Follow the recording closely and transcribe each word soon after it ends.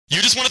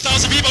You just won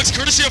 1,000 V-Bucks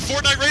courtesy of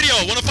Fortnite Radio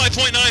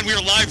 105.9. We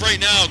are live right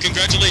now.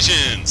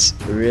 Congratulations.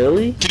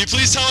 Really? Can you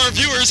please tell our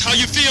viewers how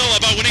you feel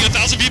about winning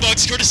 1,000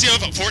 V-Bucks courtesy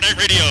of Fortnite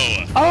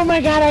Radio? Oh my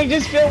god, I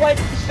just feel like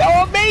so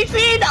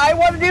amazing! I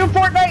want to do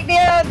Fortnite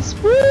dance!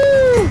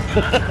 Woo!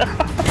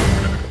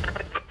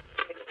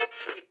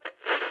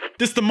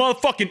 This is the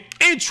motherfucking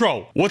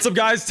intro! What's up,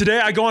 guys? Today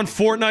I go on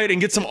Fortnite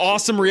and get some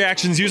awesome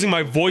reactions using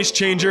my voice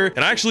changer,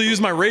 and I actually use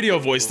my radio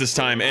voice this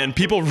time, and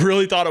people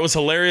really thought it was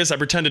hilarious. I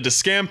pretended to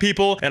scam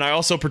people, and I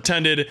also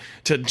pretended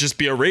to just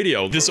be a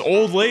radio. This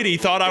old lady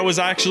thought I was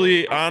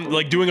actually on,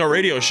 like, doing a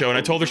radio show, and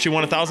I told her she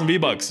won 1,000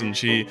 V-Bucks, and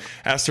she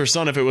asked her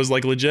son if it was,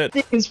 like, legit.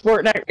 This is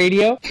Fortnite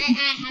Radio. I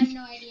have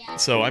no idea.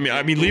 So, I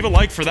mean, leave a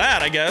like for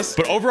that, I guess.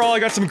 But overall, I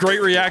got some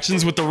great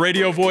reactions with the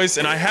radio voice,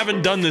 and I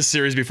haven't done this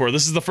series before.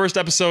 This is the first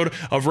episode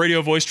of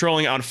radio voice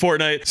trolling on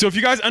Fortnite. So if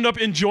you guys end up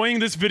enjoying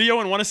this video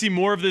and want to see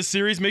more of this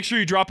series, make sure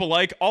you drop a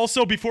like.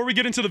 Also, before we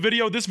get into the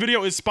video, this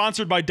video is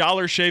sponsored by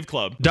Dollar Shave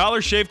Club.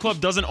 Dollar Shave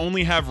Club doesn't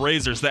only have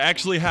razors, they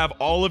actually have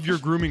all of your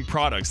grooming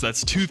products.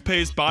 That's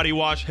toothpaste, body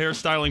wash,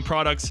 hairstyling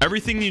products,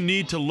 everything you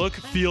need to look,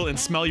 feel, and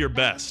smell your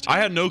best. I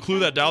had no clue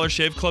that Dollar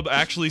Shave Club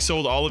actually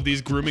sold all of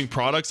these grooming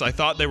products. I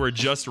thought they were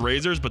just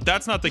razors, but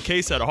that's not the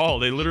case at all.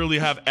 They literally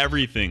have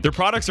everything. Their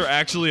products are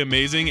actually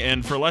amazing,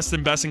 and for less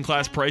than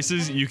best-in-class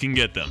prices, you can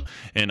get them.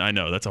 And I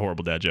know, that's a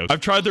horrible dad joke.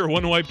 I've tried their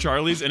one-wipe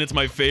Charlies, and it's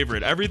my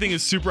favorite. Everything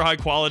is super high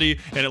quality,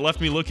 and it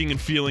left me looking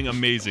and feeling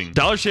amazing.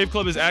 Dollar Shave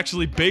Club is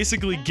actually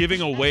basically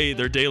giving away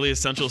their Daily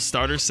Essentials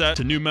starter set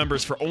to new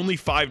members for only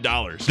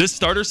 $5. This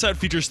starter set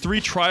features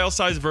 3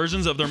 trial-size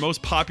versions of their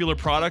most popular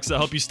products that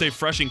help you stay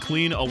fresh and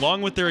clean,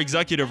 along with their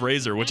executive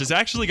razor, which has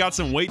actually got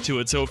some weight to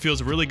it, so it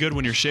feels really good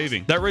when you're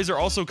shaving. That razor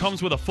also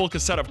comes with a full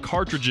cassette of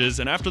cartridges,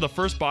 and after the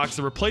first box,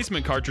 the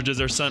replacement cartridges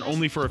are sent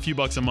only for a few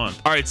bucks a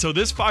month. All right, so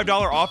this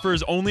 $5 offer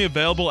is only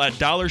available at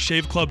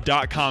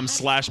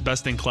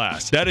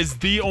dollarshaveclub.com/bestinClass. That is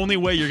the only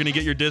way you're gonna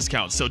get your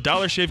discount. So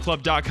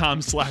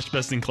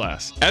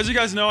dollarshaveclub.com/bestinClass. As you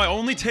guys know, I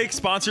only take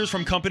sponsors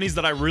from companies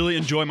that I really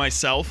enjoy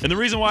myself, and the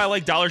reason why I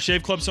like Dollar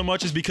Shave Club so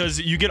much is because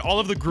you get all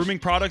of the grooming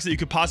products that you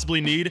could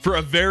possibly need for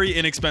a very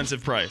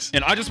inexpensive price.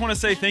 And I just want to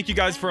say thank you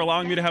guys for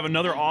allowing me to have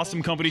another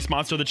awesome company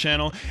sponsor the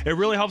channel. It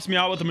really helps me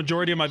out with the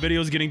majority of my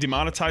videos getting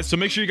demonetized, so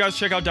make sure you guys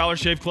check out Dollar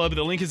Shave Club.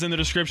 The link is in the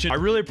description. I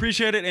really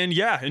appreciate it, and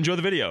yeah, enjoy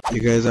the video.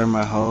 You guys are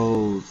my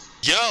hoes.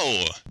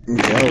 Yo!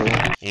 Yo.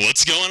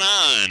 What's going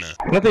on?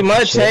 Nothing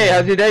much. Hey,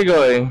 how's your day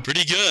going?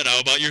 Pretty good. How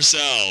about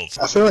yourself?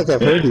 I feel like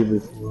I've heard you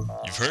before.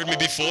 You've heard me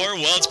before?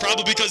 Well, it's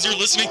probably because you're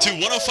listening to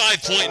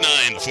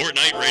 105.9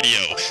 Fortnite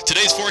Radio.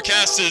 Today's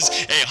forecast is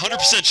a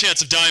 100%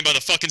 chance of dying by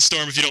the fucking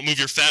storm if you don't move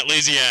your fat,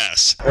 lazy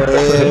ass.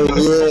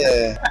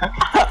 Yeah.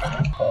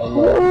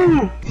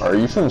 Are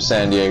you from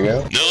San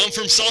Diego? No, I'm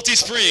from Salty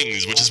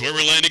Springs, which is where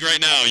we're landing right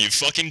now, you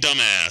fucking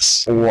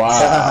dumbass.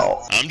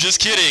 Wow. I'm just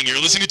kidding. You're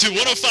listening to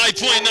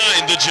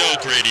 105.9, The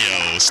Joke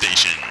Radio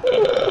station.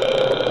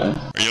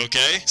 Are you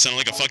okay? Sound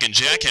like a fucking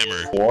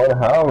jackhammer. What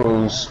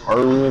house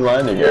are we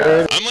landing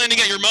at? I'm landing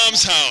at your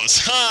mom's house.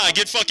 Ha!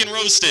 Get fucking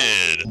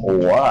roasted.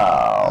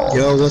 Wow.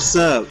 Yo, what's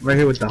up? Right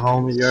here with the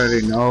homies. You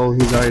already know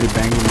he's already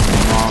banging with my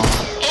mom.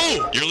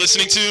 Oh! You're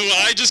listening to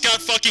I Just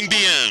Got Fucking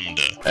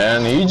BM'd.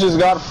 And he just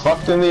got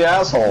fucked in the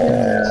asshole.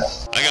 Yeah.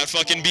 I got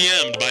fucking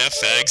BM'd by a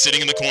fag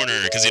sitting in the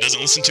corner because he doesn't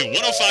listen to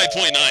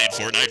 105.9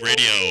 Fortnite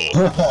Radio.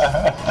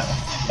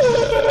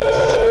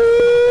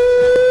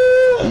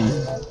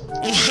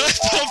 What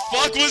the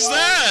fuck was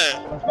that?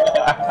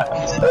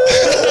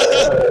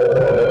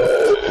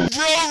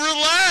 Bro,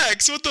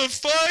 relax! What the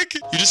fuck?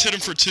 You just hit him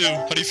for 2.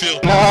 How do you feel?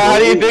 How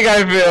do you think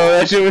I feel?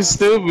 That shit was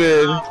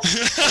stupid.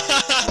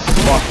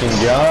 Fucking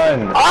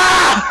gun.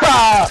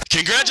 Ah!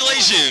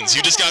 Congratulations!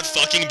 You just got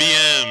fucking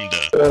BM'd.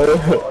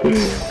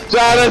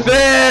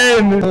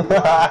 Jonathan!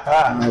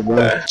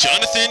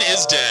 Jonathan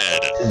is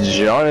dead.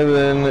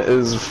 Jonathan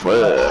is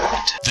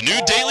fucked. The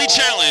new daily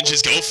challenge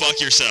is go fuck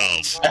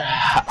yourself.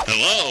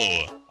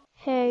 Hello.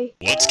 Hey.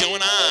 What's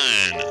going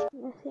on?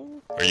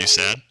 Nothing. Are you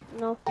sad?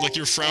 No. Like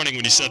you're frowning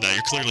when you said that.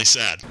 You're clearly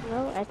sad.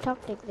 No, I talk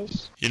like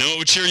this. You know what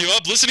would cheer you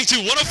up? Listening to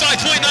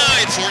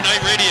 105.9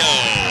 Fortnite Radio.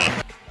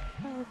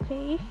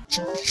 Okay.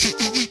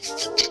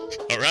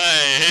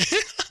 Alright.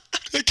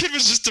 That kid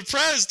was just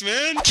depressed,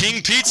 man.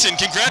 King Peteson,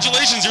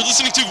 congratulations. You're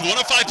listening to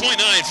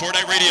 105.9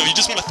 Fortnite Radio. You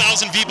just won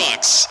 1,000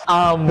 V-Bucks.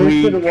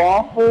 Weak.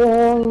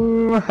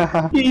 Waffle.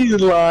 He's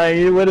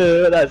lying.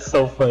 That's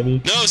so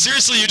funny. No,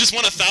 seriously, you just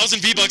won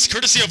 1,000 V-Bucks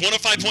courtesy of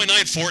 105.9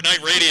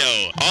 Fortnite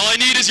Radio. All I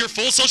need is your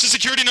full social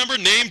security number,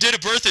 name, date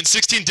of birth, and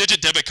 16-digit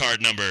debit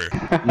card number.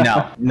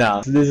 No.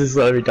 This is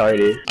so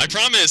retarded. I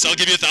promise, I'll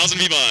give you 1,000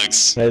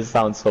 V-Bucks. That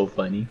sounds so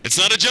funny. It's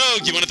not a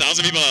joke. You won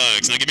 1,000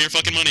 V-Bucks. Now give me your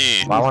fucking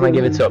money. Why won't I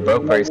give it to a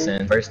broke person?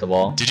 man, first of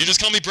all. Did you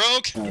just call me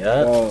broke?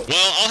 Yeah. Oh,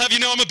 Well, I'll have you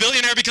know I'm a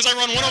billionaire because I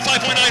run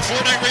 105.9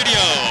 Fortnite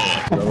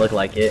Radio. Doesn't look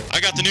like it. I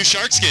got the new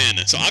shark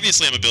skin, so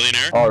obviously I'm a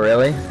billionaire. Oh,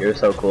 really? You're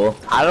so cool.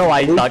 I don't know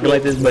why he's talking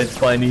like this, but it's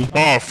funny.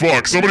 Oh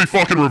fuck, somebody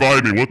fucking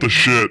revive me, what the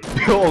shit?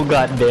 Oh,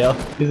 goddamn.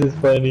 This is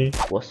funny.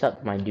 What's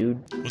up, my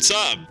dude? What's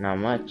up? Not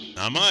much.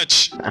 Not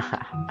much.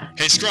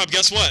 Hey, Scrub,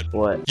 guess what?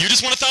 What? You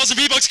just won 1,000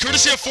 V-Bucks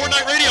courtesy of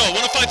Fortnite Radio,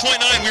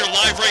 105.9. We are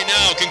live right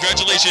now.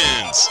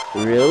 Congratulations.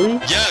 Really?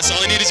 Yes,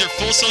 all I need is your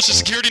full social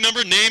security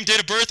number, name, date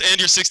of birth, and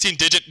your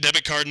 16-digit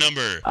debit card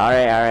number.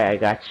 Alright, I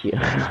got you.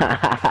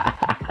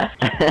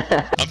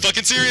 I'm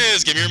fucking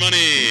serious. Give me your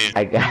money.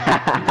 I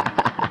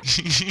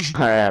got.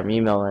 Alright, I'm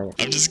emailing.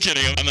 I'm just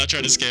kidding. I'm not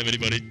trying to scam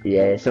anybody.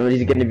 Yeah,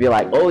 somebody's gonna be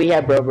like, oh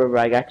yeah, bro,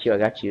 I got you.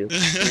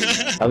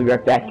 I'll be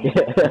right back.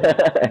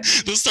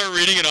 They'll start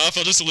reading it off.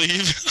 I'll just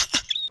leave.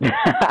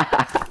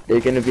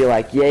 They're gonna be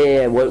like,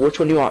 yeah, which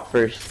one do you want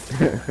first?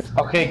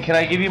 okay, can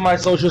I give you my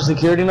social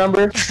security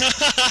number?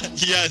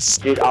 Yes.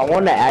 Dude, I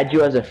want to add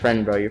you as a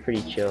friend, bro. You're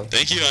pretty chill.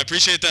 Thank you. I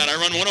appreciate that. I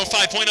run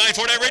 105.9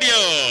 Fortnite Radio.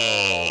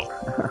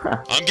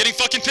 I'm getting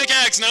fucking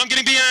pickaxe. Now I'm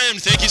getting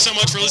BM'd. Thank you so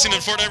much for listening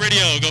to Fortnite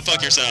Radio. Go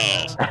fuck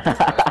yourself.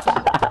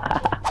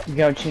 You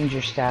gotta change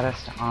your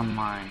status to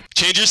online.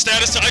 Change your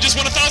status to I just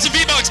won 1,000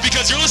 V-Bucks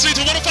because you're listening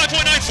to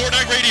 105.9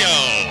 Fortnite Radio.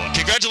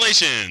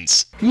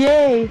 Congratulations.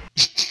 Yay!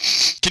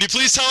 Can you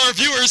please tell our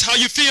viewers how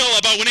you feel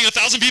about winning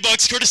 1,000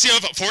 V-Bucks courtesy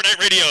of Fortnite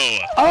Radio?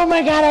 Oh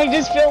my god, I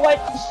just feel like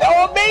so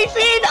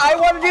amazing! I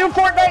want to do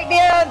Fortnite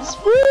dance!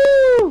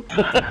 Woo!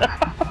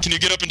 Can you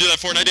get up and do that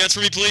Fortnite dance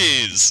for me,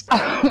 please?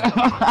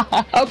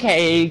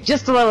 Okay,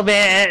 just a little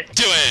bit.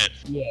 Do it.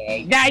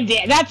 Yay. I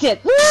did. That's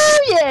it. Woo!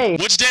 Yay!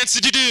 Which dance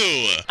did you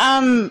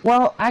do?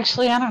 Well,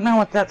 actually, I don't know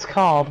what that's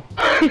called.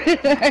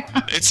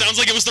 It sounds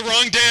like it was the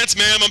wrong dance,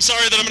 ma'am. I'm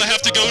sorry that I'm gonna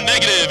have to go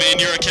negative in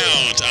your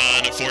account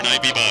on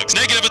Fortnite V-Bucks.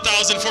 Negative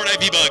 1,000 Fortnite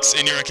V-Bucks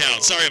in your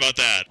account. Sorry about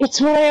that. It's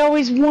what I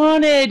always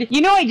wanted.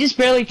 You know, I just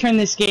barely turned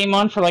this game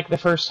on for like the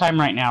first time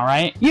right now,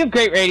 right? You have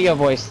great radio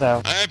voice,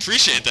 though. I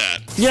appreciate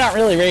that. You're not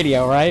really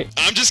radio, right?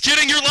 I'm just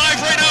kidding. You're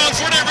live right now on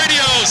Fortnite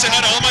Radio. Say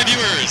hi to all my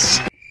viewers.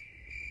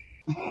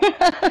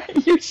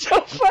 You're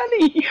so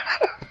funny.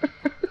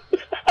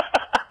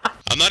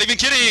 I'm not even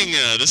kidding.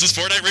 This is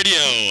Fortnite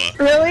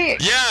Radio. Really?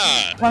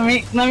 Yeah.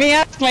 Let me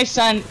ask my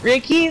son,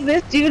 Ricky.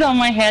 This dude on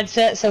my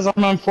headset says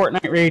I'm on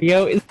Fortnite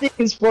Radio. Is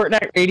this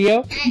Fortnite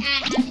Radio? I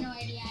have no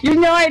idea. You have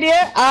no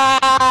idea?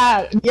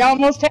 Ah, you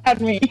almost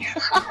had me.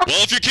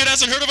 Well, if your kid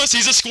hasn't heard of us,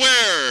 he's a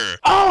square.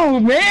 Oh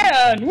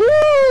man,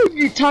 woo!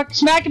 You talk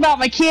smack about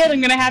my kid.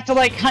 I'm gonna have to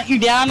like hunt you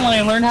down when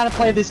I learn how to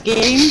play this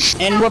game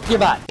and whoop your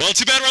butt. Well,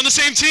 too bad we're on the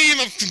same team.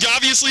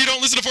 Obviously, you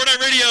don't listen to Fortnite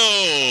Radio.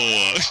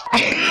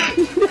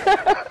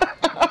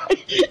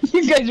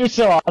 You guys are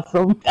so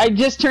awesome. I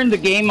just turned the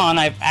game on.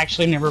 I've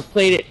actually never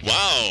played it.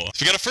 Wow. If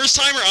you got a first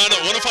timer on at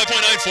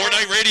 105.9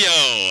 Fortnite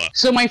Radio.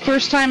 So my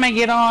first time I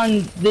get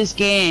on this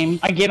game,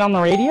 I get on the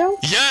radio?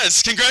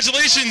 Yes,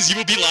 congratulations. You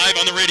will be live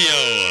on the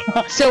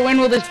radio. So when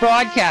will this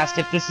broadcast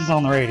if this is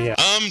on the radio?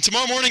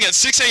 Tomorrow morning at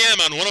 6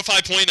 a.m. on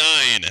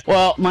 105.9.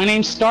 Well, my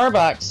name's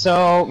Starbucks,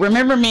 so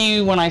remember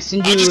me when I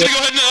send you... I'm just gonna go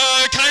ahead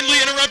and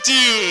kindly interrupt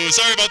you.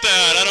 Sorry about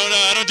that.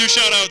 I don't do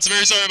shout-outs.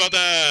 Very sorry about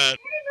that.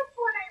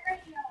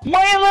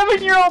 My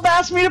 11-year-old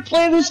asked me to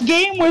play this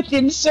game with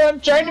him, so I'm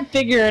trying to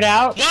figure it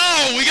out.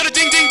 Wow, we got a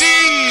ding ding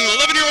ding!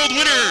 11-year-old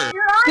winner!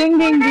 Ding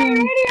ding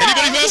ding.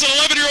 Anybody who has an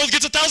 11-year-old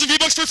gets 1,000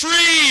 V-Bucks for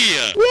free!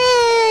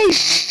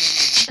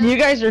 Yay! You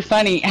guys are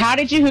funny. How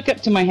did you hook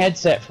up to my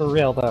headset for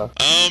real, though?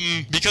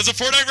 Because of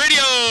Fortnite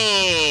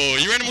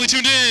Radio! You randomly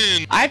tuned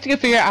in! I have to go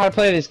figure out how to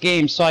play this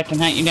game so I can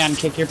hunt you down and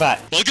kick your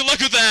butt. Well, good luck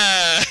with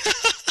that!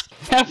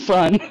 Have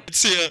fun.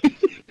 See ya.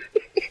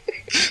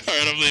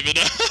 Alright, I'm leaving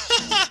now.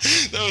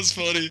 That was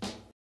funny.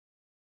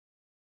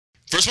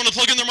 First one to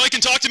plug in their mic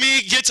and talk to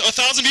me gets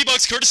 1,000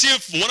 V-Bucks courtesy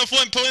of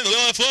 101.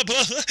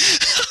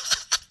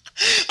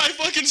 I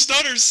fucking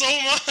stutter so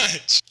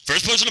much.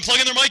 First person to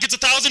plug in their mic gets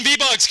 1,000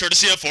 V-Bucks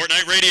courtesy of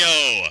Fortnite Radio.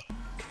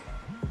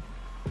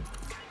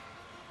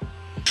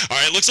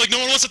 Alright, looks like no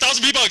one wants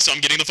 1,000 V-Bucks, so I'm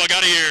getting the fuck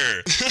out of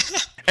here.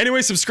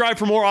 Anyway, subscribe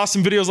for more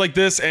awesome videos like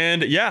this,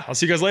 and yeah, I'll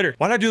see you guys later.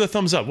 Why did I do the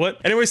thumbs up? What?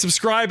 Anyway,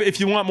 subscribe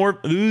if you want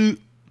more...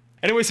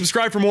 Anyway,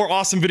 subscribe for more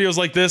awesome videos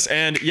like this,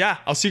 and yeah,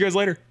 I'll see you guys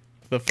later.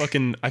 The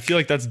fucking... I feel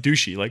like that's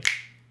douchey, like...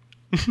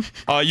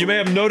 you may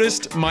have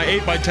noticed my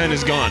 8x10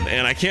 is gone,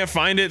 and I can't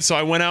find it, so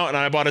I went out and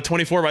I bought a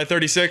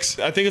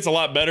 24x36. I think it's a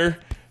lot better.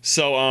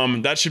 So,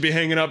 that should be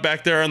hanging up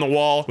back there on the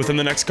wall within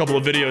the next couple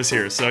of videos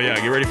here. So yeah,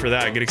 get ready for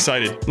that, get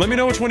excited. Let me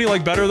know which one you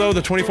like better though,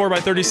 the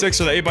 24x36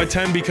 or the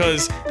 8x10,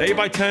 because the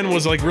 8x10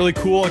 was like really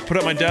cool, I could put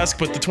it on my desk,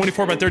 but the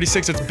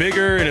 24x36, it's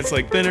bigger and it's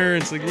like thinner,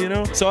 and it's like, you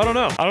know? So I don't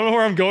know. I don't know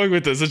where I'm going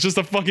with this, it's just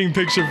a fucking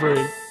picture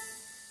frame.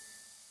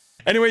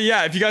 Anyway,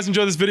 yeah, if you guys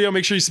enjoyed this video,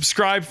 make sure you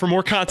subscribe for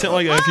more content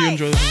like that if you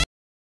enjoy this.